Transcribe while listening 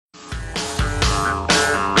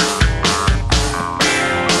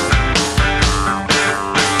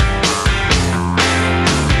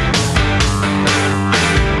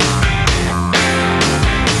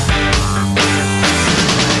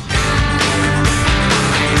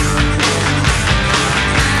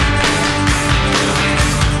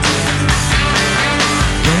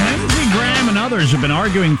Senators have been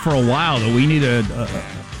arguing for a while that we need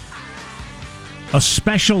a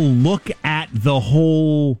special look at the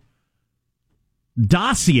whole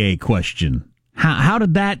dossier question. How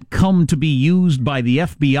did that come to be used by the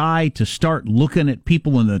FBI to start looking at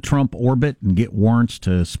people in the Trump orbit and get warrants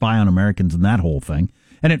to spy on Americans and that whole thing?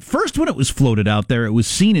 And at first, when it was floated out there, it was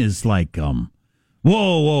seen as like,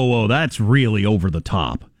 whoa, that's really over the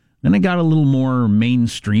top. Then it got a little more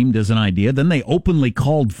mainstreamed as an idea. Then they openly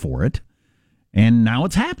called for it. And now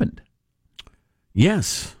it's happened.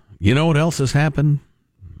 Yes. You know what else has happened?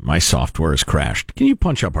 My software has crashed. Can you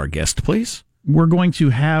punch up our guest, please? We're going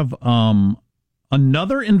to have yet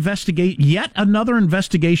another investigation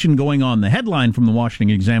going on. The headline from the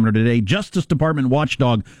Washington Examiner today, Justice Department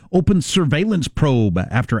watchdog opens surveillance probe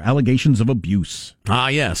after allegations of abuse. Ah,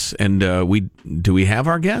 yes. And do we have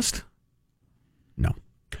our guest? No.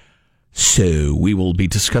 So we will be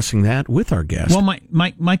discussing that with our guest. Well,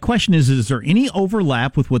 my question is there any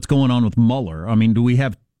overlap with what's going on with Mueller? I mean,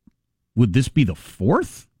 would this be the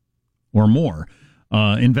fourth or more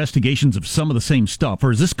investigations of some of the same stuff,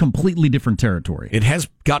 or is this completely different territory? It has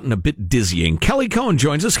gotten a bit dizzying. Kelly Cohen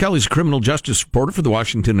joins us. Kelly's a criminal justice reporter for the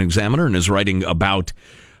Washington Examiner and is writing about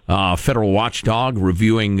federal watchdog,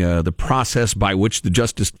 reviewing the process by which the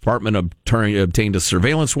Justice Department obtained a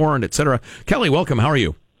surveillance warrant, etc. Kelly, welcome. How are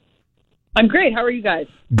you? I'm great. How are you guys?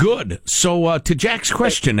 Good. So to Jack's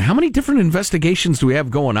question, how many different investigations do we have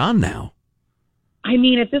going on now? I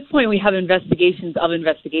mean, at this point, we have investigations of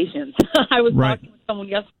investigations. I was talking with someone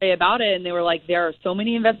yesterday about it, and they were like, there are so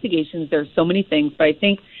many investigations, there are so many things, but I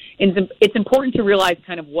think it's important to realize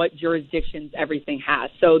kind of what jurisdictions everything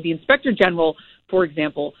has. So the Inspector General, for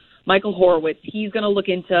example, Michael Horowitz, he's going to look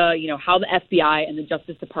into, how the FBI and the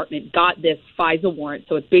Justice Department got this FISA warrant.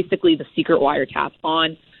 So it's basically the secret wiretap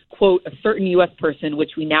on, quote, a certain U.S. person,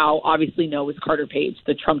 which we now obviously know is Carter Page,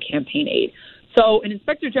 the Trump campaign aide. So an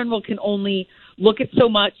Inspector General can only look at so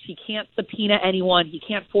much. He can't subpoena anyone. He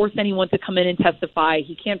can't force anyone to come in and testify.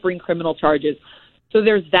 He can't bring criminal charges. So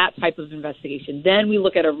there's that type of investigation. Then we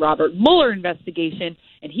look at a Robert Mueller investigation,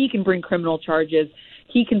 and he can bring criminal charges.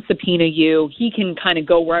 He can subpoena you. He can kind of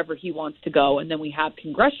go wherever he wants to go. And then we have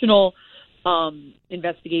congressional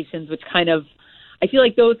investigations, which kind of, I feel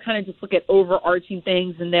like those kind of just look at overarching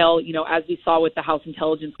things, and they'll, as we saw with the House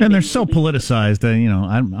Intelligence Committee. And they're so politicized that,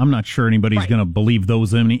 I'm not sure anybody's going to believe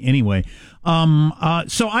those anyway.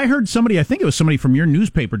 So I heard I think it was somebody from your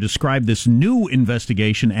newspaper, describe this new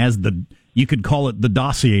investigation as you could call it the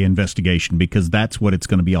dossier investigation, because that's what it's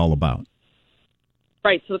going to be all about.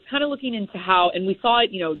 Right. So it's kind of looking into how, and we saw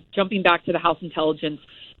it, jumping back to the House Intelligence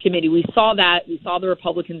Committee, we saw the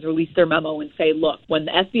Republicans release their memo and say, look, when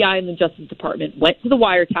the FBI and the Justice Department went to the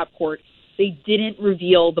wiretap court, they didn't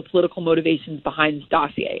reveal the political motivations behind this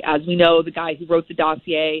dossier. As we know, the guy who wrote the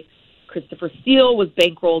dossier, Christopher Steele, was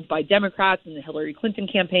bankrolled by Democrats in the Hillary Clinton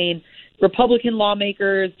campaign. Republican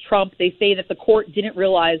lawmakers, Trump, they say that the court didn't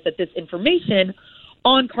realize that this information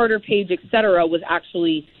on Carter Page, et cetera, was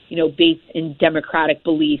actually, based in Democratic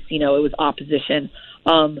beliefs. It was opposition.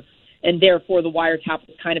 And therefore, the wiretap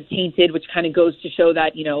was kind of tainted, which kind of goes to show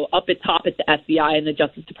that, up at top at the FBI and the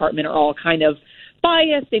Justice Department are all kind of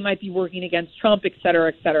biased. They might be working against Trump, et cetera,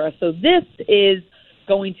 et cetera. So this is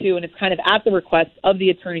going to, and it's kind of at the request of the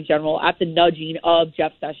Attorney General, at the nudging of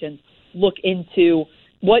Jeff Sessions, look into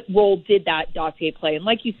what role did that dossier play. And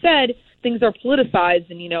like you said, things are politicized,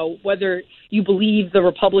 and, whether you believe the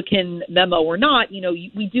Republican memo or not,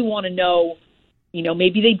 we do want to know,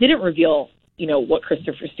 maybe they didn't reveal what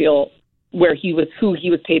Christopher Steele, who he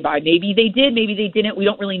was paid by. Maybe they did, maybe they didn't. We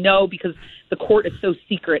don't really know because the court is so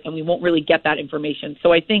secret and we won't really get that information.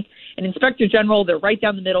 So I think an Inspector General, they're right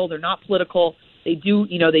down the middle. They're not political. They do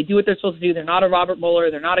what they're supposed to do. They're not a Robert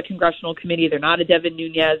Mueller. They're not a congressional committee. They're not a Devin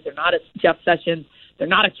Nunes. They're not a Jeff Sessions. They're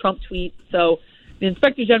not a Trump tweet. So the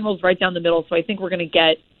Inspector General is right down the middle. So I think we're going to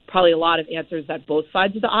get probably a lot of answers that both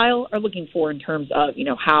sides of the aisle are looking for in terms of,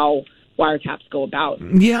 how wiretaps go about.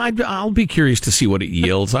 Yeah, I'll be curious to see what it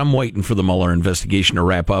yields. I'm waiting for the Mueller investigation to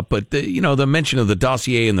wrap up. But, the mention of the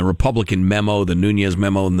dossier and the Republican memo, the Nunes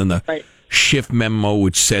memo, and then the Schiff memo,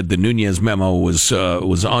 which said the Nunes memo was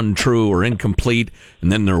untrue or incomplete.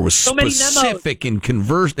 And then there was specific and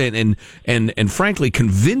frankly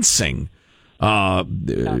convincing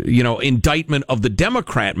indictment of the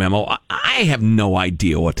Democrat memo. I have no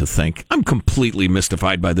idea what to think. I'm completely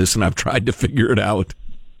mystified by this, and I've tried to figure it out.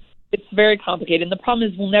 It's very complicated. And the problem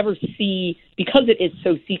is we'll never see, because it is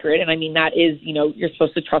so secret, and I mean, that is, you're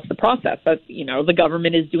supposed to trust the process. That, the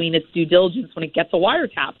government is doing its due diligence when it gets a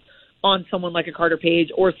wiretap. on someone like a Carter Page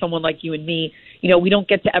or someone like you and me. We don't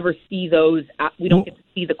get to ever see those. We don't get to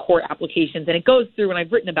see the court applications. And it goes through, and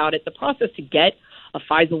I've written about it, the process to get a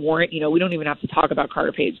FISA warrant. We don't even have to talk about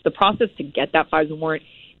Carter Page. The process to get that FISA warrant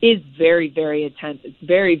is very, very intense. It's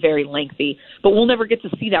very, very lengthy. But we'll never get to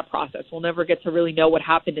see that process. We'll never get to really know what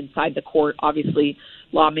happened inside the court. Obviously,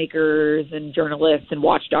 lawmakers and journalists and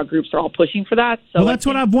watchdog groups are all pushing for that. So well, that's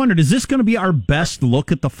what I've wondered. Is this going to be our best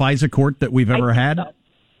look at the FISA court that we've ever had? So.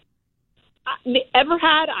 Ever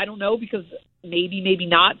had? I don't know, because maybe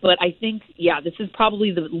not. But I think, this is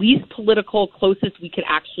probably the least political, closest we could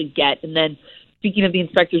actually get. And then speaking of the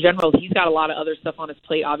Inspector General, he's got a lot of other stuff on his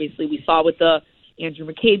plate. Obviously, we saw with the Andrew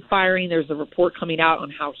McCabe firing, there's a report coming out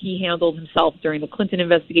on how he handled himself during the Clinton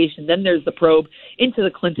investigation. Then there's the probe into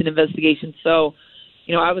the Clinton investigation. So,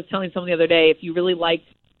 I was telling someone the other day, if you really like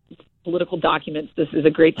political documents, this is a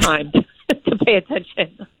great time to pay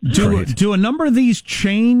attention. Do a number of these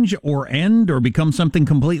change or end or become something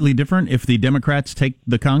completely different if the Democrats take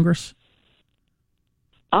the Congress?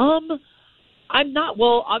 I'm not.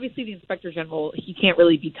 Well, obviously the Inspector General, he can't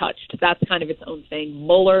really be touched. That's kind of its own thing.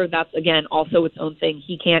 Mueller, that's, again, also its own thing.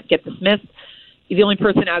 He can't get dismissed. The only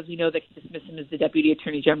person, as we know, that can dismiss him is the Deputy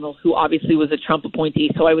Attorney General, who obviously was a Trump appointee.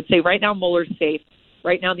 So I would say right now Mueller's safe.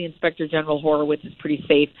 Right now the Inspector General, Horowitz, is pretty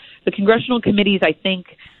safe. The congressional committees, I think,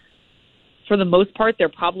 for the most part, they're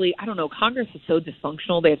probably, Congress is so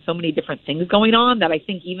dysfunctional. They have so many different things going on that I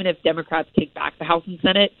think even if Democrats take back the House and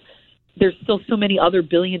Senate, there's still so many other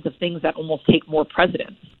billions of things that almost take more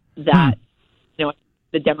precedence that,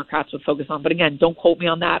 the Democrats would focus on. But again, don't quote me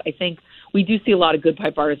on that. I think we do see a lot of good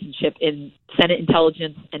bipartisanship in Senate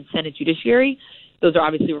Intelligence and Senate Judiciary. Those are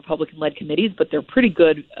obviously Republican-led committees, but they're pretty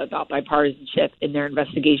good about bipartisanship in their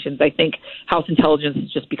investigations. I think House Intelligence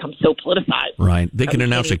has just become so politicized. Right. They can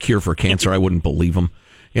announce a cure for cancer. I wouldn't believe them.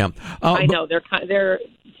 Yeah. I know.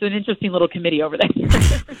 It's an interesting little committee over there.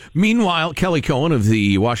 Meanwhile, Kelly Cohen of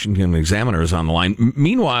the Washington Examiner is on the line.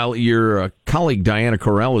 Meanwhile, your colleague Diana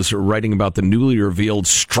Correll is writing about the newly revealed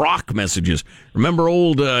Strzok messages. Remember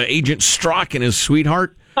old Agent Strzok and his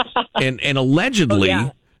sweetheart? and allegedly... Oh,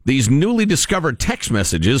 yeah. These newly discovered text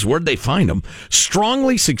messages, where'd they find them,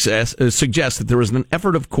 strongly suggest that there was an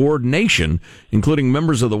effort of coordination, including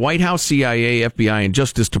members of the White House, CIA, FBI, and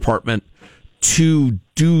Justice Department, to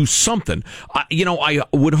do something. I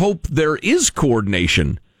would hope there is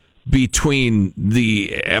coordination between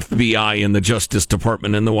the FBI and the Justice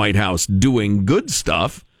Department and the White House doing good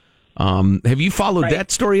stuff. Have you followed that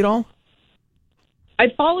story at all? I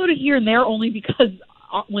followed it here and there only because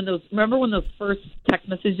when those first text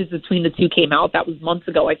messages between the two came out, that was months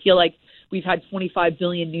ago. I feel like we've had 25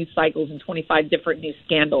 billion news cycles and 25 different news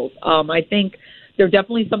scandals. I think they're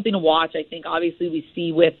definitely something to watch. I think obviously we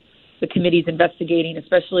see with the committees investigating,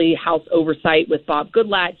 especially House Oversight with Bob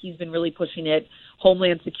Goodlatte, he's been really pushing it.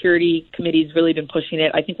 Homeland Security Committee's really been pushing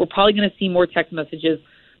it. I think we're probably going to see more text messages.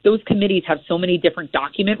 Those committees have so many different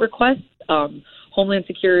document requests. Homeland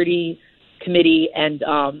Security Committee and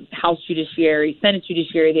House Judiciary, Senate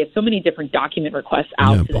Judiciary, they have so many different document requests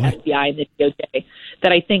out to the FBI and the DOJ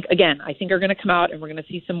that I think are going to come out, and we're going to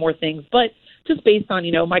see some more things. But just based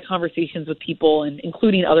on, my conversations with people and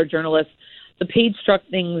including other journalists, the Page Strzok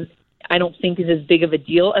thing I don't think is as big of a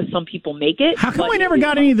deal as some people make it. How come we never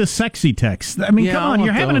got any of the sexy texts? I mean, come on,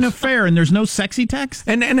 you're having an affair and there's no sexy text?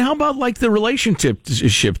 And how about like the relationship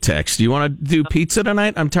text? Do you want to do pizza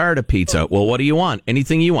tonight? I'm tired of pizza. Well, what do you want?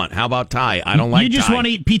 Anything you want. How about Thai? I don't like Thai. You just want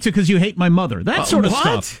to eat pizza because you hate my mother. That sort of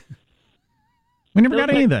stuff. We never got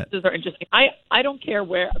any of that. Those are interesting. I don't care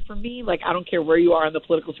where, for me, I don't care where you are on the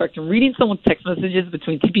political spectrum. Reading someone's text messages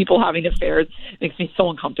between two people having affairs makes me so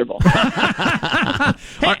uncomfortable. Hey,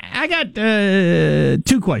 I got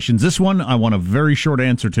two questions. This one I want a very short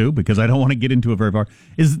answer to because I don't want to get into it very far.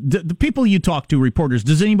 Is the people you talk to, reporters,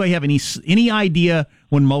 does anybody have any idea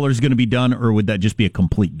when Mueller's going to be done, or would that just be a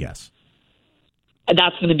complete guess?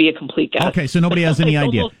 That's going to be a complete guess. Okay, so nobody has any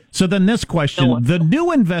idea. So then this question, the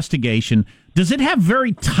new investigation, does it have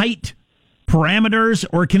very tight parameters,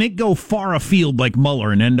 or can it go far afield like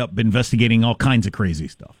Mueller and end up investigating all kinds of crazy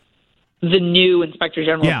stuff? The new Inspector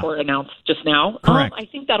General report announced just now. Correct. I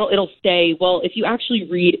think it'll stay. Well, if you actually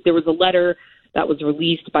read, there was a letter that was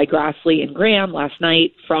released by Grassley and Graham last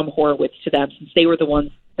night from Horowitz to them, since they were the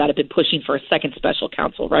ones that have been pushing for a second special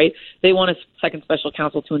counsel, right? They want a second special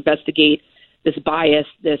counsel to investigate this bias,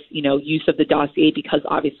 this, use of the dossier, because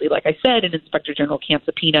obviously, like I said, an Inspector General can't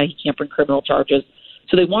subpoena, he can't bring criminal charges.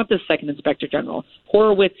 So they want this second Inspector General.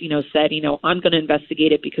 Horowitz, said, I'm going to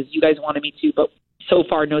investigate it because you guys wanted me to, but so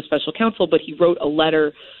far no special counsel. But he wrote a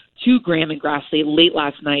letter to Graham and Grassley late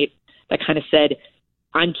last night that kind of said,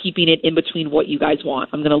 I'm keeping it in between what you guys want.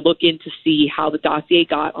 I'm going to look in to see how the dossier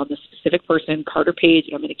got on the specific person, Carter Page,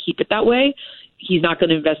 and I'm going to keep it that way. He's not going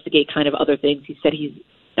to investigate kind of other things. He said he's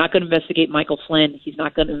not going to investigate Michael Flynn. He's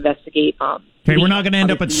not going to investigate. Okay, we're not going to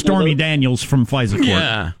end up at Stormy Daniels from FISA court.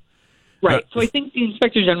 Yeah. Right. So I think the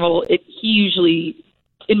Inspector General, he usually,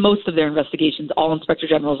 in most of their investigations, all Inspector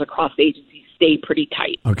Generals across the agencies stay pretty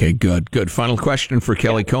tight. Okay, good. Final question for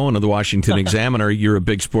Kelly Cohen of the Washington Examiner. You're a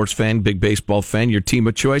big sports fan, big baseball fan. Your team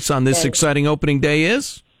of choice on this exciting opening day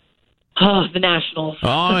is? The Nationals.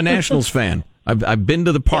 Oh, a Nationals fan. I've been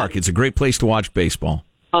to the park. It's a great place to watch baseball.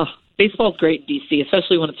 Baseball's great in D.C.,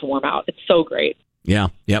 especially when it's warm out. It's so great. Yeah,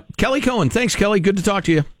 yep. Kelly Cohen. Thanks, Kelly. Good to talk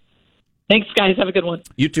to you. Thanks, guys. Have a good one.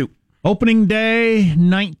 You too. Opening day,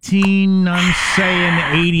 I'm saying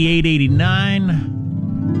 88, 89.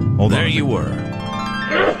 There you were.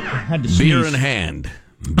 Had to sneeze. Beer in hand.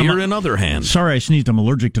 Beer in other hand. Sorry, I sneezed. I'm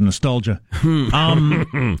allergic to nostalgia.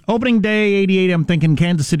 Opening day, 88, I'm thinking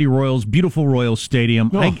Kansas City Royals, beautiful Royals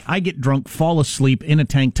Stadium. Oh. I get drunk, fall asleep in a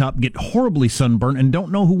tank top, get horribly sunburned, and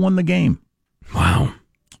don't know who won the game. Wow.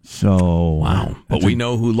 So, But we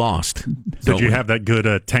know who lost. Did you have that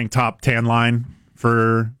good tank top tan line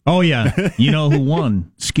for... Oh, yeah. You know who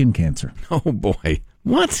won? Skin cancer. Oh, boy.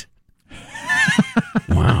 What?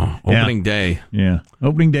 Wow. Opening day. Yeah.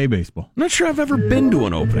 Opening day baseball. I'm not sure I've ever been to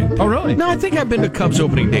an opening day. Oh, really? No, I think I've been to Cubs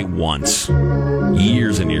opening day once.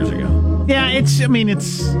 Years and years ago. Yeah, it's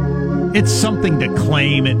something to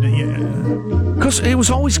claim. Because it was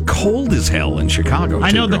always cold as hell in Chicago.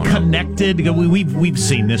 I know the Connected, we've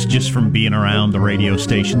seen this just from being around the radio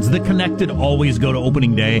stations. The Connected always go to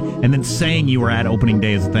opening day, and then saying you were at opening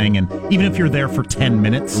day is a thing, and even if you're there for 10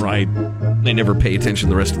 minutes. Right. They never pay attention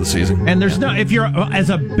the rest of the season. And there's if you're, as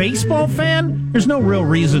a baseball fan, there's no real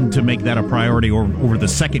reason to make that a priority over the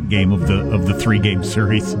second game of the 3-game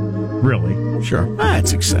series. Really. Sure.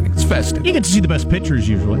 It's exciting. It's festive. You get to see the best pitchers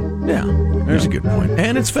usually. Yeah. There's a good point.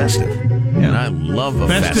 And it's festive. Yeah. And I love a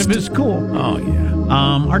festive is cool. Oh, yeah.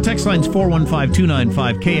 Our text line's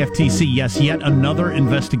 415-295-KFTC. Yes, yet another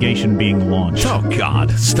investigation being launched. Oh, God.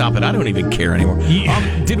 Stop it. I don't even care anymore.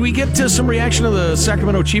 Yeah. Did we get some reaction to the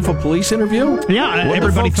Sacramento Chief of Police interview? Yeah,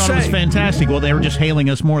 everybody thought it was fantastic. Well, they were just hailing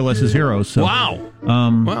us more or less as heroes. So. Wow.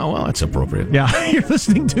 Well, that's appropriate. Yeah, you're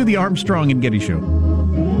listening to the Armstrong and Getty Show.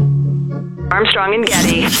 Armstrong and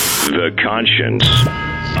Getty. The conscience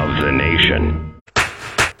of the nation.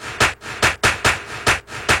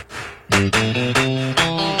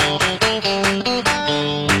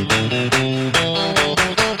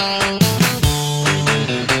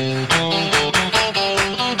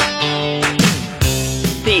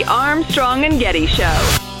 The Armstrong and Getty Show.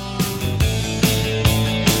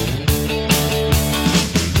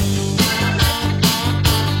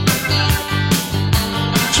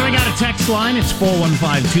 So we got a text line. It's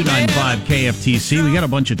 415-295-KFTC. We got a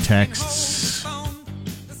bunch of texts.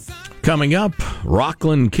 Coming up,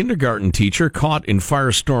 Rockland kindergarten teacher caught in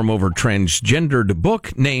firestorm over transgendered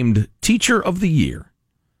book named Teacher of the Year.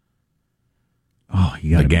 Oh,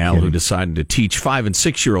 you got the gal who decided to teach 5 and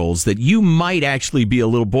 6-year-olds that you might actually be a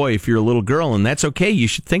little boy if you're a little girl, and that's okay. You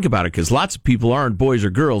should think about it because lots of people aren't boys or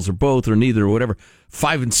girls or both or neither or whatever.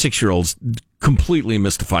 5 and 6-year-olds completely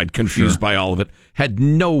mystified, confused by all of it, had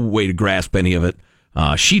no way to grasp any of it.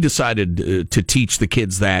 She decided to teach the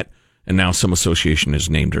kids that. And now some association has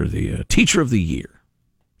named her the Teacher of the Year.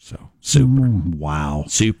 So, super. Wow.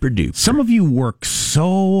 Super duper. Some of you work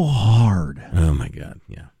so hard. Oh, my God.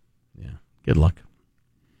 Yeah. Good luck.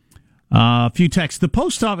 A few texts. The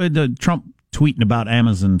post office, Trump tweeting about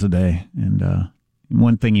Amazon today. And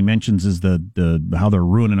one thing he mentions is the how they're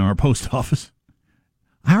ruining our post office.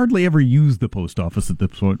 I hardly ever use the post office at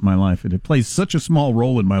this point in my life. It plays such a small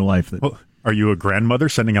role in my life that... Well, are you a grandmother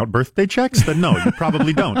sending out birthday checks? Then no, you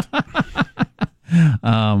probably don't.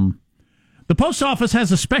 The post office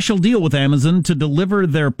has a special deal with Amazon to deliver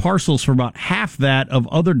their parcels for about half that of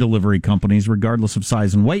other delivery companies, regardless of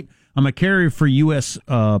size and weight. I'm a carrier for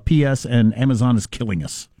USPS, and Amazon is killing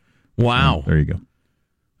us. Wow. There you go.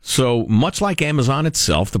 So, much like Amazon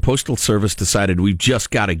itself, the Postal Service decided we've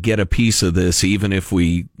just got to get a piece of this, even if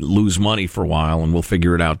we lose money for a while, and we'll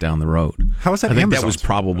figure it out down the road. How is that? I think Amazon's that was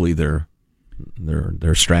probably their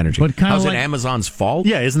strategy. But how's it Amazon's fault?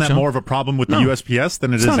 Yeah, isn't that more of a problem with the USPS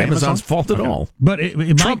than it is Amazon's fault at all? But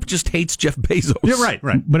Trump just hates Jeff Bezos. Yeah,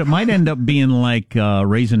 right. But it might end up being like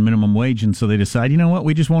raising minimum wage, and so they decide, you know what,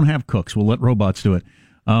 we just won't have cooks. We'll let robots do it.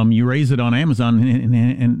 You raise it on Amazon,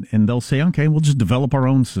 and they'll say, okay, we'll just develop our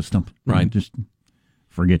own system. Right. Just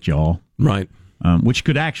forget y'all. Right. Which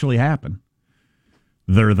could actually happen.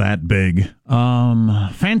 They're that big.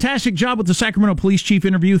 Fantastic job with the Sacramento police chief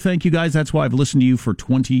interview. Thank you, guys. That's why I've listened to you for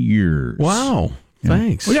 20 years. Wow. Yeah.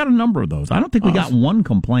 Thanks. We got a number of those. I don't think we got one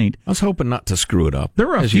complaint. I was hoping not to screw it up. There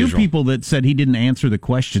were a few people that said he didn't answer the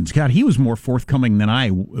questions. God, he was more forthcoming than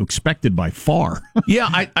I expected by far. Yeah,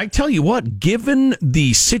 I tell you what, given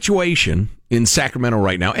the situation in Sacramento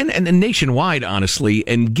right now, and nationwide, honestly,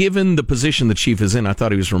 and given the position the chief is in, I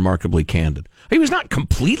thought he was remarkably candid. He was not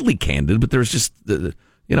completely candid, but there's just, I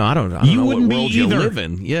don't know what world you live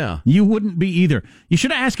in. Yeah. You wouldn't be either. You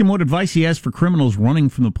should have asked him what advice he has for criminals running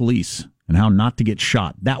from the police and how not to get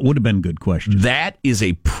shot. That would have been a good question. That is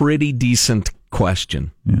a pretty decent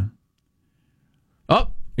question. Yeah. Oh,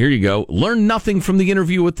 here you go. Learn nothing from the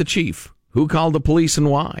interview with the chief. Who called the police and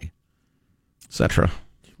why? Etc.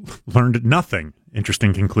 Learned nothing.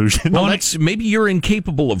 Interesting conclusion. Well, maybe you're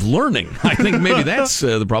incapable of learning. I think maybe that's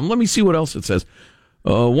the problem. Let me see what else it says.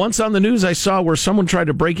 Once on the news, I saw where someone tried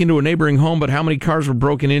to break into a neighboring home, but how many cars were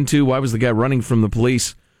broken into? Why was the guy running from the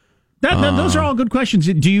police? Those are all good questions.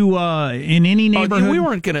 Do you, in any neighborhood?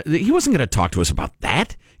 He wasn't going to talk to us about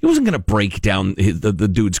that. He wasn't going to break down the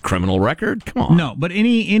dude's criminal record. Come on. No, but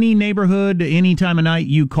any neighborhood, any time of night,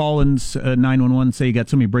 you call in 911, say you got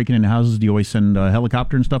somebody breaking into houses. Do you always send a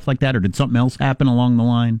helicopter and stuff like that, or did something else happen along the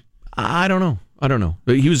line? I don't know.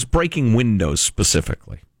 He was breaking windows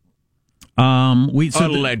specifically.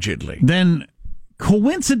 Allegedly. Then,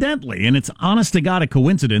 coincidentally, and it's honest to God a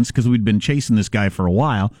coincidence because we'd been chasing this guy for a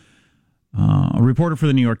while, a reporter for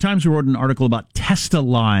the New York Times wrote an article about Testa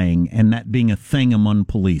lying and that being a thing among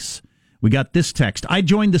police. We got this text. I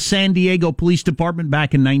joined the San Diego Police Department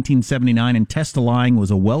back in 1979, and Testa lying was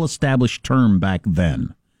a well-established term back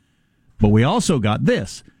then. But we also got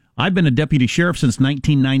this. I've been a deputy sheriff since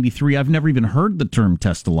 1993. I've never even heard the term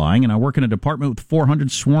Testa lying, and I work in a department with 400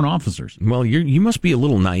 sworn officers. Well, you must be a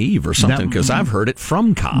little naive or something, because I've heard it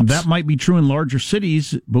from cops. That might be true in larger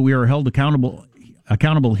cities, but we are held accountable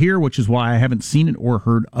here, which is why I haven't seen it or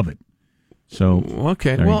heard of it. So,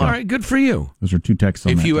 okay. Well, all right, good for you. Those are two texts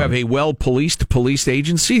on that. If you have a well-policed police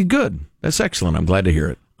agency, good. That's excellent. I'm glad to hear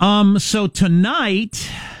it. So tonight,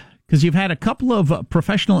 because you've had a couple of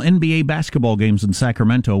professional NBA basketball games in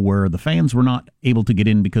Sacramento where the fans were not able to get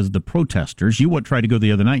in because of the protesters. You tried to go the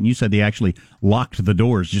other night, and you said they actually locked the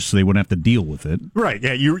doors just so they wouldn't have to deal with it. Right,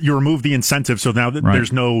 yeah, you remove the incentive, so now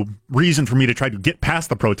there's no reason for me to try to get past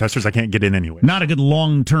the protesters. I can't get in anyway. Not a good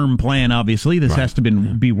long-term plan, obviously. This has to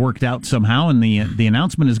be worked out somehow, and the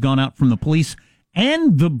announcement has gone out from the police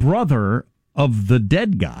and the brother of the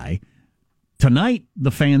dead guy. Tonight,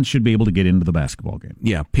 the fans should be able to get into the basketball game.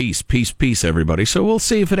 Yeah, peace, everybody. So we'll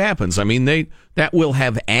see if it happens. I mean, that will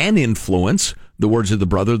have an influence, the words of the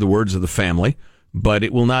brother, the words of the family, but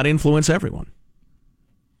it will not influence everyone.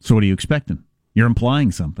 So what are you expecting? You're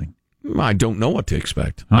implying something. I don't know what to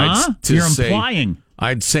expect. You're implying.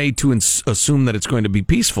 I'd say to assume that it's going to be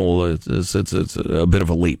peaceful, it's a bit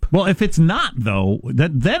of a leap. Well, if it's not, though,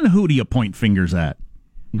 then who do you point fingers at?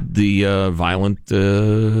 The violent,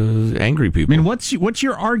 angry people. I mean, what's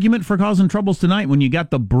your argument for causing troubles tonight when you got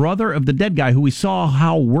the brother of the dead guy who we saw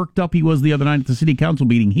how worked up he was the other night at the city council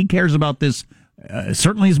meeting? He cares about this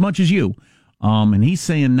certainly as much as you. And he's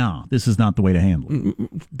saying, no, this is not the way to handle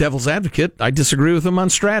it. Devil's advocate, I disagree with him on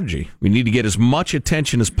strategy. We need to get as much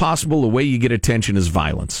attention as possible. The way you get attention is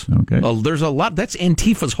violence. Okay. There's a lot. That's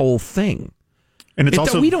Antifa's whole thing. And it's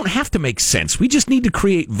also, we don't have to make sense. We just need to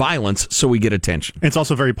create violence so we get attention. It's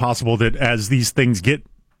also very possible that as these things get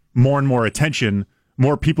more and more attention,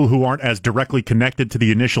 more people who aren't as directly connected to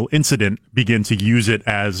the initial incident begin to use it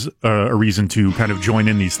as a reason to kind of join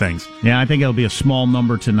in these things. Yeah, I think it'll be a small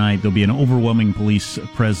number tonight. There'll be an overwhelming police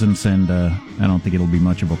presence, and I don't think it'll be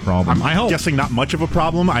much of a problem. I'm guessing not much of a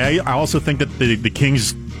problem. I also think that the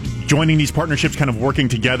Kings joining these partnerships, kind of working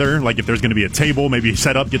together, like if there's going to be a table, maybe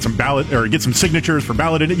set up, get some ballot or get some signatures for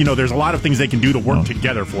ballot. There's a lot of things they can do to work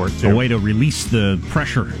together for it too. A way to release the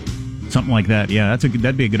pressure. Something like that. Yeah,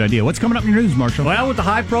 that'd be a good idea. What's coming up in your news, Marshall? Well, with the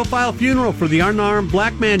high-profile funeral for the unarmed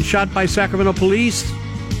black man shot by Sacramento police,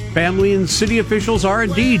 family and city officials are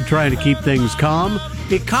indeed trying to keep things calm.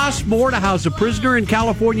 It costs more to house a prisoner in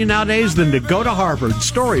California nowadays than to go to Harvard.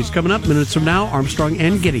 Stories coming up minutes from now. Armstrong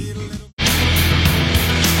and Getty.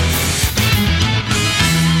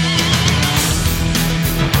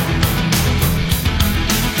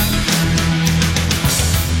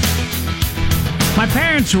 My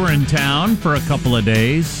parents were in town for a couple of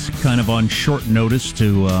days, kind of on short notice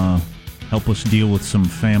to help us deal with some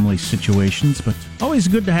family situations, but always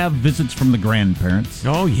good to have visits from the grandparents.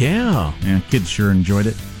 Oh, yeah. Yeah, kids sure enjoyed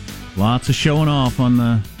it. Lots of showing off on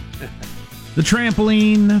the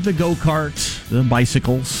trampoline, the go-karts, the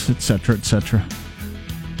bicycles, etc., etc.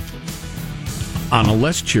 On a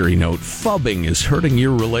less cheery note, fubbing is hurting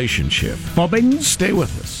your relationship. Fubbing? Stay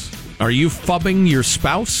with us. Are you fubbing your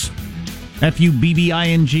spouse?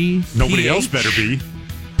 Fubbing? Nobody PH? else better be.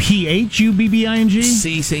 Phubbing?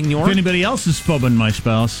 Si, senor. If anybody else is fubbing my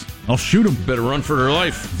spouse, I'll shoot him. Better run for their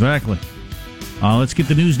life. Exactly. Let's get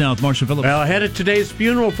the news now with Marcia Phillips. Well, ahead of today's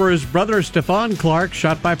funeral for his brother, Stephon Clark,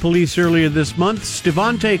 shot by police earlier this month,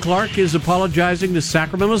 Stevante Clark is apologizing to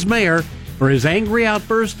Sacramento's mayor for his angry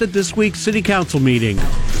outburst at this week's city council meeting.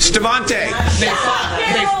 Stevante!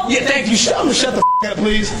 Yeah, thank you. Shut the up,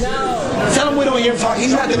 please. No. Tell him we don't hear him talk.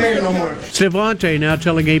 He's not the mayor no more. Stevante now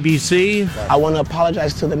telling ABC, I want to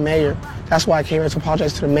apologize to the mayor. That's why I came here to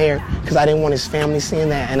apologize to the mayor, because I didn't want his family seeing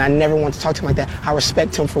that, and I never want to talk to him like that. I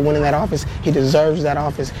respect him for winning that office. He deserves that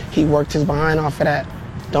office. He worked his behind off of that.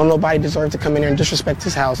 Don't nobody deserve to come in here and disrespect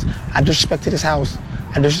his house. I disrespected his house.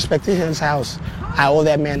 I disrespected his house. I owe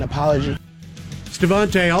that man an apology.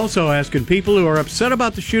 Stevante also asking people who are upset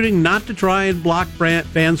about the shooting not to try and block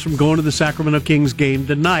fans from going to the Sacramento Kings game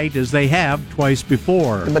tonight, as they have twice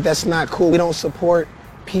before. But that's not cool. We don't support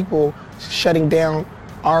people shutting down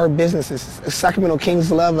our businesses. The Sacramento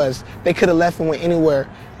Kings love us. They could have left and went anywhere,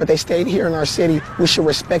 but they stayed here in our city. We should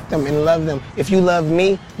respect them and love them. If you love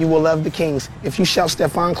me, you will love the Kings. If you shout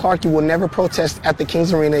Stephon Clark, you will never protest at the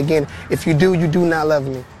Kings Arena again. If you do, you do not love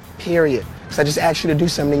me. Period. Because I just asked you to do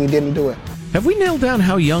something and you didn't do it. Have we nailed down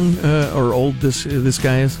how young or old this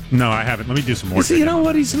guy is? No, I haven't. Let me do some more. You know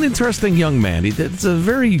what? He's an interesting young man. It's a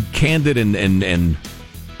very candid and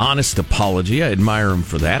honest apology. I admire him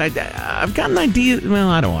for that. I've got an idea. Well,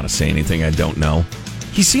 I don't want to say anything I don't know.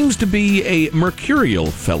 He seems to be a mercurial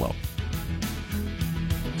fellow.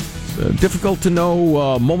 It's difficult to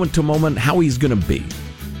know moment to moment how he's going to be.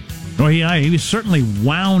 Well, yeah, he was certainly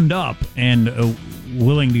wound up and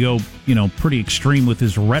willing to go, pretty extreme with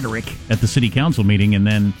his rhetoric at the city council meeting, and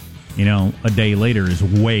then, a day later is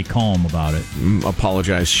way calm about it.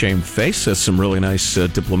 Apologized, shamefaced, says some really nice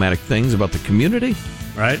diplomatic things about the community.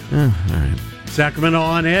 Right? All right. Sacramento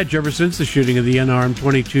on edge ever since the shooting of the unarmed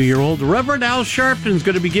 22-year-old. Reverend Al Sharpton's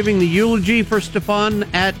going to be giving the eulogy for Stephon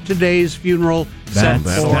at today's funeral. That's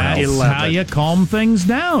how you calm things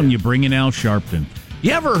down. You bring in Al Sharpton.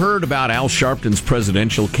 You ever heard about Al Sharpton's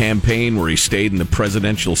presidential campaign, where he stayed in the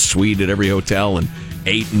presidential suite at every hotel and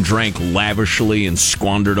ate and drank lavishly and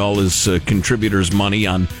squandered all his contributors' money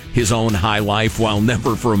on his own high life, while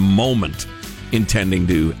never for a moment intending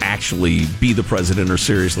to actually be the president or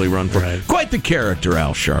seriously run for it? Quite the character,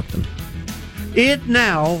 Al Sharpton. It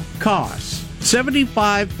now costs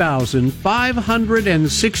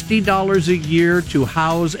 $75,560 a year to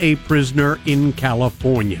house a prisoner in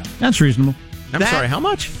California. That's reasonable. I'm sorry, how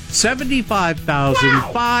much?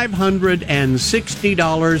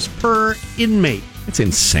 $75,560 per inmate. It's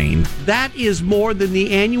insane. That is more than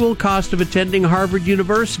the annual cost of attending Harvard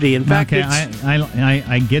University. In fact,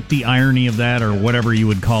 I get the irony of that, or whatever you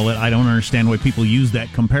would call it. I don't understand why people use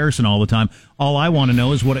that comparison all the time. All I want to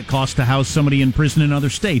know is what it costs to house somebody in prison in other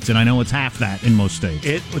states, and I know it's half that in most states.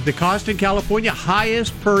 The cost in California,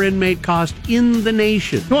 highest per inmate cost in the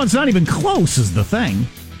nation. Well, it's not even close is the thing.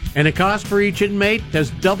 And the cost for each inmate has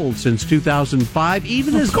doubled since 2005.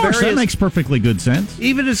 Of course, that makes perfectly good sense.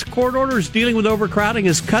 Even as court orders dealing with overcrowding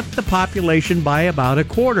has cut the population by about a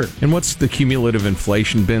quarter. And what's the cumulative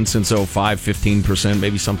inflation been since 2005? 15%,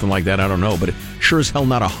 maybe something like that. I don't know, but it sure as hell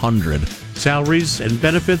not 100. Salaries and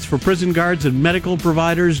benefits for prison guards and medical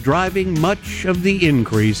providers driving much of the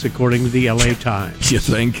increase, according to the LA Times. You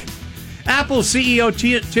think? Apple CEO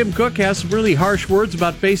Tim Cook has some really harsh words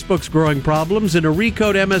about Facebook's growing problems. In a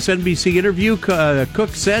Recode MSNBC interview,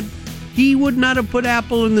 Cook said he would not have put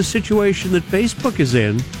Apple in the situation that Facebook is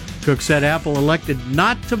in. Cook said Apple elected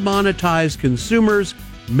not to monetize consumers,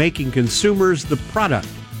 making consumers the product.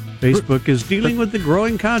 Facebook is dealing with the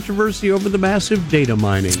growing controversy over the massive data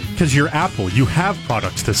mining. Because you're Apple, you have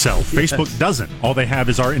products to sell. Yes. Facebook doesn't. All they have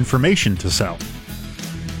is our information to sell.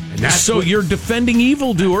 So you're defending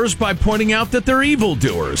evildoers by pointing out that they're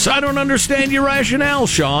evildoers. I don't understand your rationale,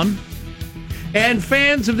 Sean. And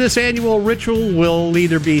fans of this annual ritual will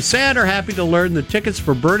either be sad or happy to learn the tickets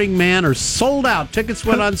for Burning Man are sold out. Tickets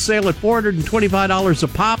went on sale at $425 a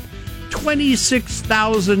pop.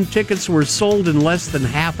 26,000 tickets were sold in less than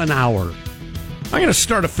half an hour. I'm going to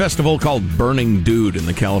start a festival called Burning Dude in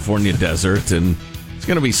the California desert, and it's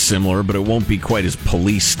going to be similar, but it won't be quite as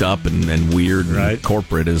policed up and weird and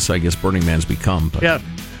corporate as, I guess, Burning Man's become. But. Yeah.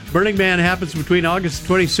 Burning Man happens between August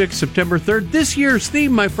 26th, September 3rd. This year's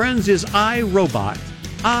theme, my friends, is iRobot.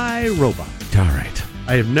 iRobot. All right.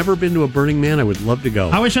 I have never been to a Burning Man. I would love to go.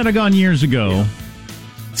 I wish I'd have gone years ago.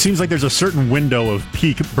 seems like there's a certain window of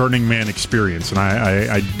peak Burning Man experience, and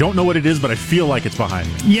I don't know what it is, but I feel like it's behind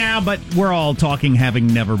me. Yeah, but we're all talking having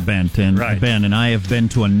never been, and I have been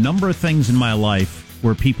to a number of things in my life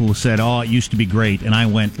where people said, "Oh, it used to be great," and I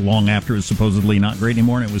went long after it was supposedly not great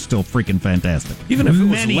anymore, and it was still freaking fantastic. Even if it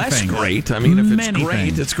was less great, I mean, if it's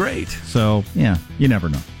great, it's great. So, yeah, you never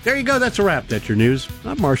know. There you go. That's a wrap. That's your news.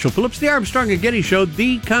 I'm Marshall Phillips, the Armstrong and Getty Show,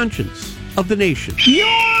 the conscience of the nation.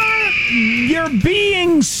 You're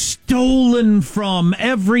being stolen from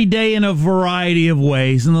every day in a variety of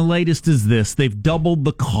ways, and the latest is this. They've doubled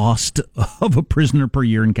the cost of a prisoner per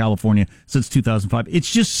year in California since 2005.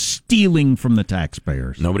 It's just stealing from the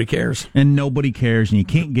taxpayers. Nobody cares. And nobody cares, and you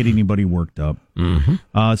can't get anybody worked up.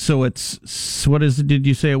 Mm-hmm. So it's, what is it, did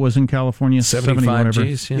you say it was in California? 75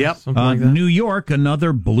 G's, yeah, yep. Something like that. New York,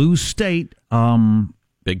 another blue state,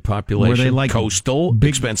 big population, where they like coastal,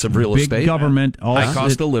 expensive real estate, big government, high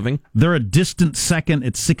cost of living. They're a distant second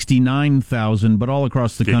at 69,000, but all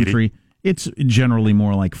across the country, it's generally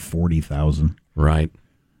more like 40,000. Right.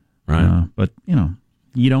 But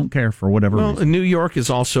you don't care for whatever reason. Well, New York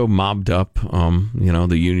is also mobbed up. The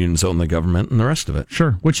unions own the government and the rest of it.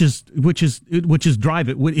 Sure, what is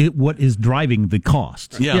driving the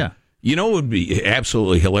cost? Yeah. You know what would be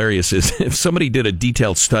absolutely hilarious is if somebody did a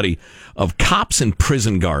detailed study of cops and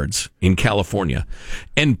prison guards in California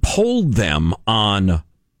and polled them on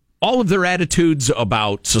all of their attitudes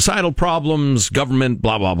about societal problems, government,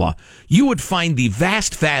 blah, blah, blah. You would find the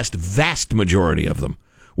vast majority of them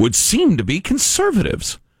would seem to be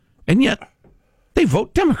conservatives. And yet they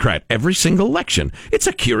vote Democrat every single election. It's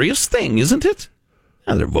a curious thing, isn't it?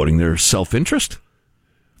 Now they're voting their self-interest.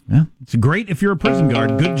 Yeah, it's great if you're a prison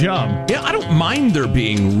guard. Good job. Yeah, I don't mind there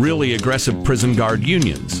being really aggressive prison guard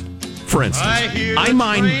unions. For instance, I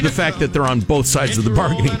mind the fact that they're on both sides of the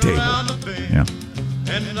bargaining table. Yeah.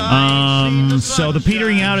 So the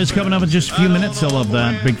petering out is coming up in just a few minutes. I love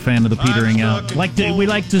that. Big fan of the petering out. We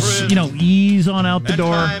like to ease on out the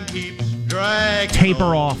door,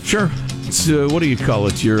 taper off. Sure. It's what do you call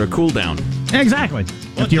it? Your cool down. Exactly.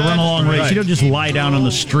 After you run a long race, you don't just lie down on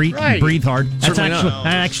the street and breathe hard. That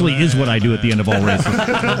actually is what I do at the end of all races.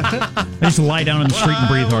 I just lie down on the street and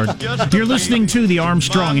breathe hard. You're listening to the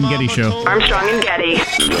Armstrong and Getty Show. Armstrong and Getty.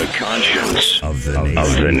 The conscience of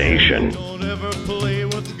the nation.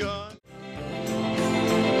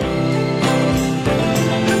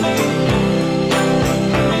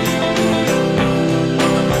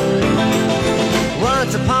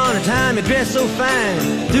 Once upon a time you dressed so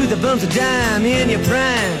fine, threw the bumps of dime in your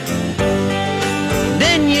prime.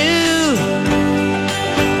 Then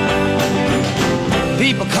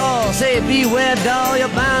people call, say beware doll, you're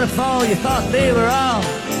bound to fall. You thought they were all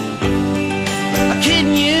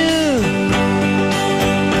kidding you.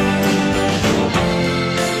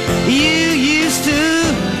 You used to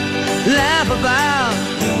laugh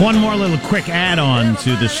about. One more little quick add-on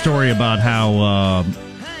to the story about how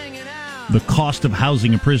the cost of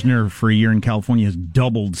housing a prisoner for a year in California has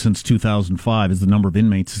doubled since 2005 as the number of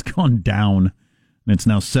inmates has gone down. And it's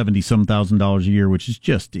now $70,000 a year, which is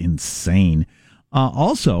just insane.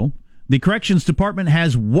 Also, the Corrections Department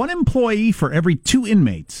has one employee for every 2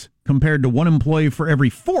 inmates compared to one employee for every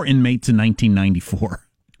 4 inmates in 1994.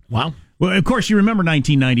 Wow. Well, of course, you remember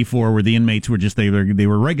 1994 where the inmates were just, they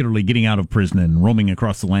were regularly getting out of prison and roaming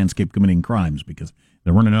across the landscape committing crimes because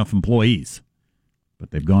there weren't enough employees.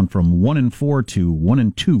 But they've gone from 1 in 4 to 1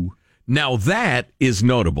 in 2. Now, that is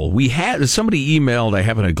notable. We had somebody emailed, I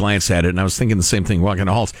happened to glance at it, and I was thinking the same thing walking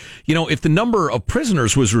the halls. If the number of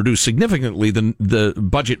prisoners was reduced significantly, then the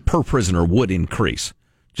budget per prisoner would increase,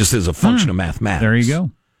 just as a function of mathematics. There you go.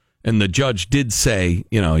 And the judge did say,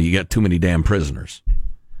 you got too many damn prisoners.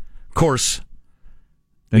 Of course,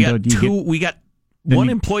 we got one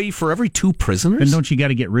employee for every 2 prisoners? Then don't you got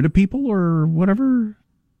to get rid of people or whatever?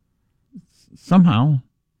 Somehow.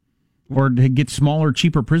 Or to get smaller,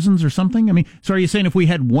 cheaper prisons or something? I mean, so are you saying if we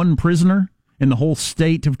had one prisoner in the whole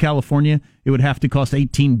state of California, it would have to cost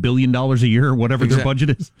 $18 billion a year or whatever their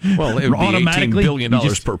budget is? Well, it would be $18 billion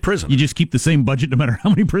per prison. You just keep the same budget no matter how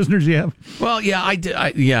many prisoners you have? Well, yeah, I get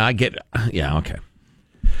it. Yeah, okay.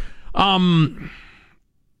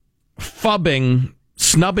 Fubbing,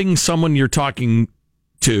 snubbing someone you're talking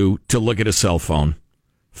to look at a cell phone.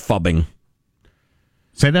 Fubbing.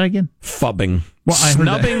 Say that again? Fubbing. Well,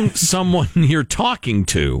 snubbing someone you're talking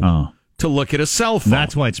to look at a cell phone.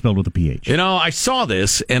 That's why it's spelled with a PH. I saw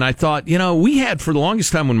this and I thought, we had for the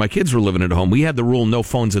longest time when my kids were living at home, we had the rule no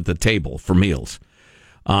phones at the table for meals.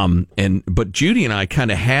 But Judy and I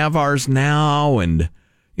kind of have ours now, and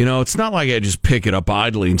it's not like I just pick it up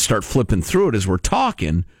idly and start flipping through it as we're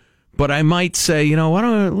talking. but I might say,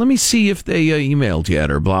 let me see if they emailed yet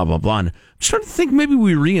or blah, blah, blah. And I'm starting to think maybe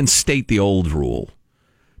we reinstate the old rule.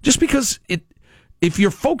 Just because if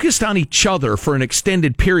you're focused on each other for an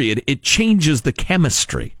extended period, it changes the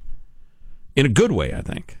chemistry. In a good way, I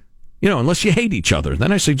think. Unless you hate each other.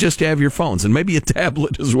 Then I suggest you have your phones and maybe a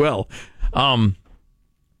tablet as well.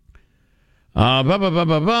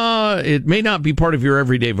 It may not be part of your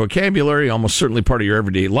everyday vocabulary, almost certainly part of your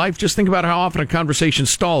everyday life. Just think about how often a conversation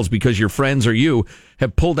stalls because your friends or you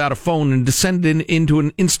have pulled out a phone and descended into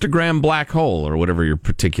an Instagram black hole or whatever your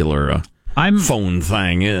particular phone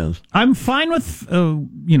thing is. I'm fine with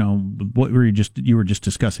what you were just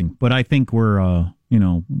discussing, but I think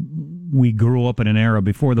we grew up in an era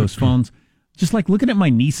before those phones. Just like looking at my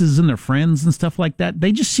nieces and their friends and stuff like that,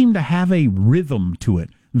 they just seem to have a rhythm to it.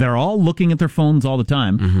 They're all looking at their phones all the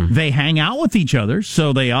time. Mm-hmm. They hang out with each other,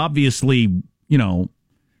 so they obviously,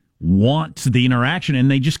 want the interaction, and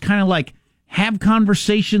they just kind of like have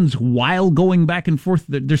conversations while going back and forth.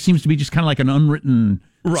 There seems to be just kind of like an unwritten,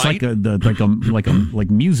 right? like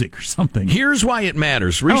music or something. Here's why it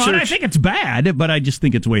matters. Research. And I think it's bad, but I just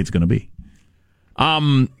think it's the way it's going to be.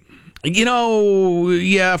 To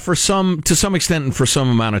some extent and for some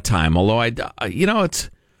amount of time. Although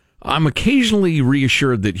I'm occasionally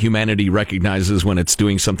reassured that humanity recognizes when it's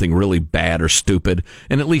doing something really bad or stupid,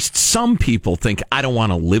 and at least some people think, I don't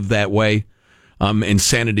want to live that way.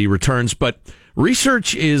 Insanity returns, but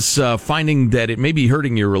research is finding that it may be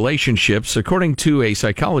hurting your relationships, according to a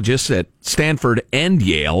psychologist at Stanford and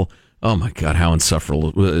Yale. Oh my God, how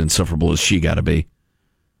insufferable has she got to be?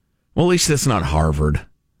 Well, at least that's not Harvard.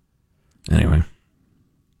 Anyway.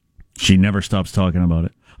 She never stops talking about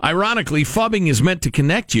it. Ironically, phubbing is meant to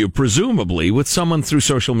connect you, presumably, with someone through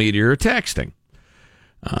social media or texting.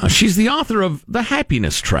 She's the author of The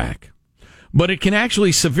Happiness Track, but it can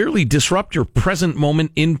actually severely disrupt your present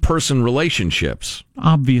moment in-person relationships.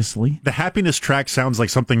 Obviously. The Happiness Track sounds like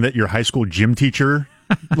something that your high school gym teacher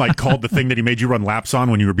called the thing that he made you run laps on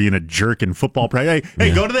when you were being a jerk in football practice.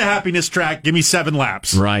 Hey, go to the Happiness Track, give me 7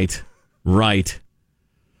 laps. Right.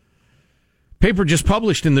 Paper just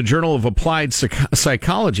published in the Journal of Applied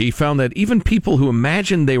Psychology found that even people who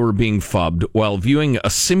imagined they were being phubbed while viewing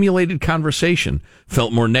a simulated conversation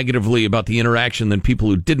felt more negatively about the interaction than people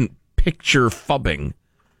who didn't picture phubbing.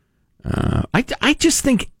 I just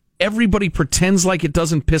think everybody pretends like it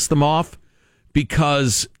doesn't piss them off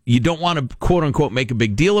because you don't want to, quote unquote, make a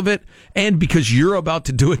big deal of it, and because you're about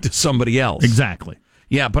to do it to somebody else. Exactly.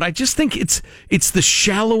 Yeah, but I just think it's the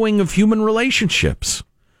shallowing of human relationships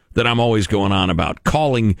that I'm always going on about,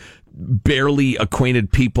 calling barely acquainted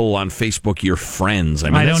people on Facebook your friends. I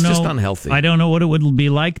mean, that's just unhealthy. I don't know what it would be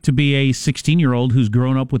like to be a 16-year-old who's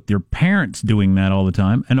grown up with your parents doing that all the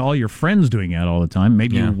time and all your friends doing that all the time.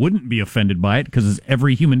 Maybe you wouldn't be offended by it because it's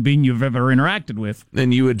every human being you've ever interacted with.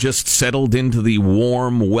 And you had just settled into the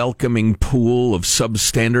warm, welcoming pool of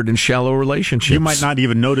substandard and shallow relationships. You might not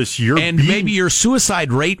even notice maybe your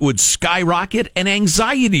suicide rate would skyrocket and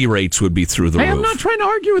anxiety rates would be through the roof. I'm not trying to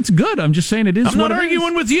argue it's good. I'm just saying it is. I'm not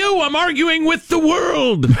arguing with you. I'm arguing with the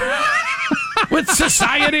world. With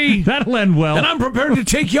society. That'll end well. And I'm prepared to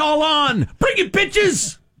take y'all on. Bring it,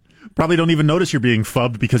 bitches. Probably don't even notice you're being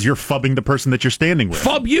phubbed because you're phubbing the person that you're standing with.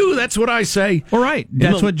 Phub you, that's what I say. All right.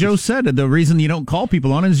 That's what Joe said. The reason you don't call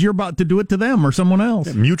people on it is you're about to do it to them or someone else.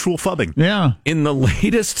 Yeah, mutual phubbing. Yeah. In the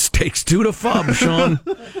latest, takes 2 to phub, Sean.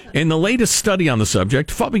 In the latest study on the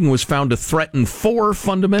subject, phubbing was found to threaten 4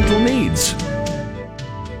 fundamental needs.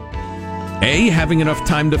 A, having enough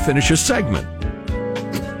time to finish a segment.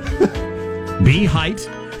 B, height.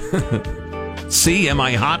 C, am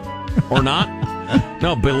I hot or not?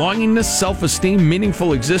 No, belongingness, self-esteem,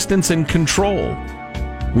 meaningful existence, and control.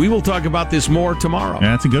 We will talk about this more tomorrow. Yeah,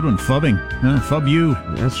 that's a good one. Phubbing. Phub you.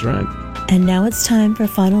 That's right. And now it's time for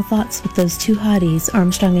final thoughts with those 2 hotties,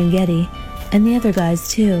 Armstrong and Getty, and the other guys,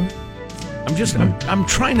 too. I'm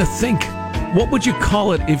trying to think, what would you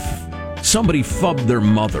call it if somebody phubbed their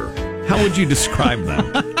mother? How would you describe them?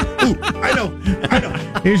 Ooh, I know.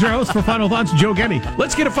 Here's your host for Final Thoughts, Joe Getty.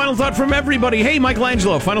 Let's get a final thought from everybody. Hey,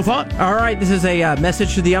 Michelangelo, final thought? All right, this is a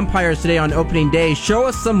message to the umpires today on opening day. Show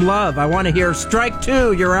us some love. I want to hear strike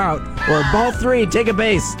 2, you're out. Or ball 3, take a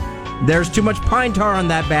base. There's too much pine tar on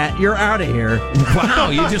that bat. You're out of here. Wow,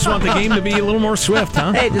 you just want the game to be a little more swift,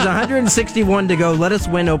 huh? Hey, there's 161 to go. Let us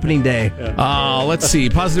win opening day. Let's see.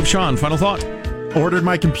 Positive Sean, final thought? Ordered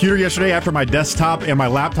my computer yesterday after my desktop and my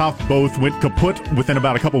laptop both went kaput within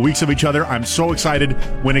about a couple weeks of each other. I'm so excited.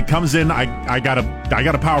 When it comes in, I got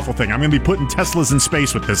a powerful thing. I'm going to be putting Teslas in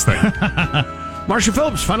space with this thing. Marshall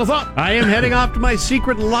Phillips, final thought. I am heading off to my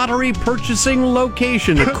secret lottery purchasing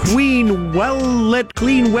location, a clean, well-lit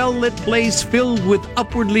place filled with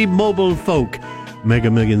upwardly mobile folk.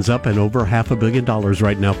 Mega Millions up and over $500 million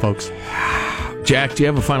right now, folks. Jack, do you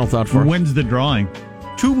have a final thought for us? When's the drawing?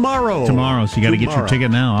 Tomorrow, so you got to get your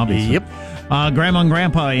ticket now, obviously. Yep. Grandma and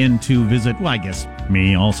Grandpa in to visit, well, I guess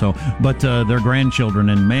me also, but their grandchildren.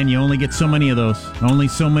 And, man, you only get so many of those. Only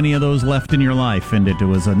so many of those left in your life. And it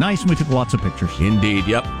was nice, and we took lots of pictures. Indeed,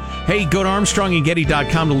 yep. Hey, go to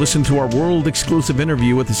ArmstrongandGetty.com to listen to our world-exclusive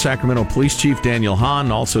interview with the Sacramento Police Chief, Daniel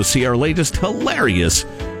Hahn. Also see our latest hilarious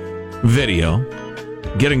video,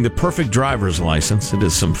 Getting the Perfect Driver's License. It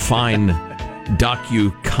is some fine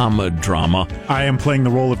docu-comma drama. I am playing the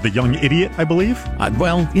role of the young idiot, I believe.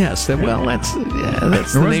 That's the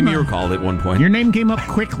name you were called at one point. Your name came up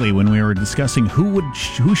quickly when we were discussing who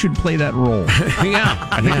should play that role. Yeah,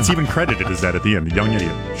 I think it's even credited as that at the end, the young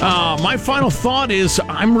idiot. My final thought is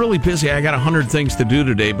I'm really busy. I got 100 things to do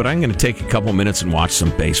today, but I'm going to take a couple minutes and watch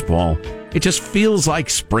some baseball. It just feels like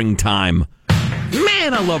springtime.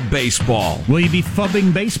 Man, I love baseball. Will you be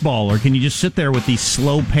phubbing baseball, or can you just sit there with the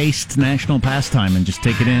slow-paced national pastime and just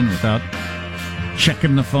take it in without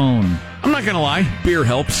checking the phone? I'm not going to lie. Beer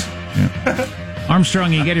helps. Yeah.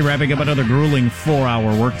 Armstrong and Getty wrapping up another grueling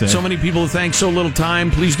 4-hour workday. So many people thank so little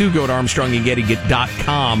time. Please do go to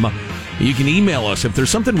ArmstrongandGetty.com. You can email us. If there's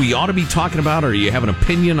something we ought to be talking about, or you have an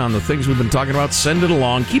opinion on the things we've been talking about, send it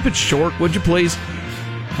along. Keep it short, would you please?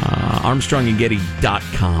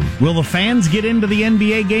 ArmstrongandGetty.com. Will the fans get into the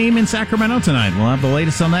NBA game in Sacramento tonight? We'll have the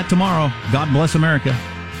latest on that tomorrow. God bless America.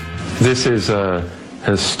 This is a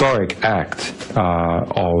historic act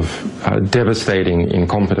of devastating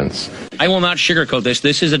incompetence. I will not sugarcoat this.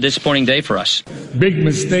 This is a disappointing day for us. Big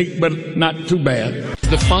mistake, but not too bad.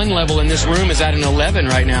 The fun level in this room is at an 11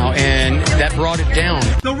 right now, and that brought it down.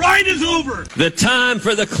 The ride is over. The time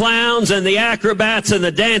for the clowns and the acrobats and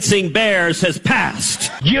the dancing bears has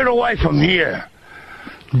passed. Get away from here.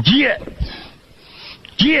 Get.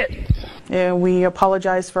 We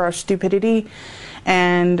apologize for our stupidity,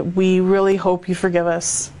 and we really hope you forgive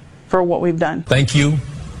us for what we've done. Thank you,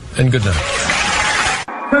 and good night.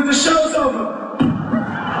 Because the show's over.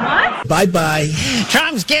 What? Bye-bye.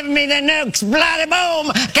 Trump's giving me the nukes. Bloody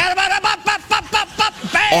boom.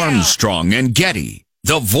 Armstrong and Getty,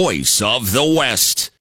 the voice of the West.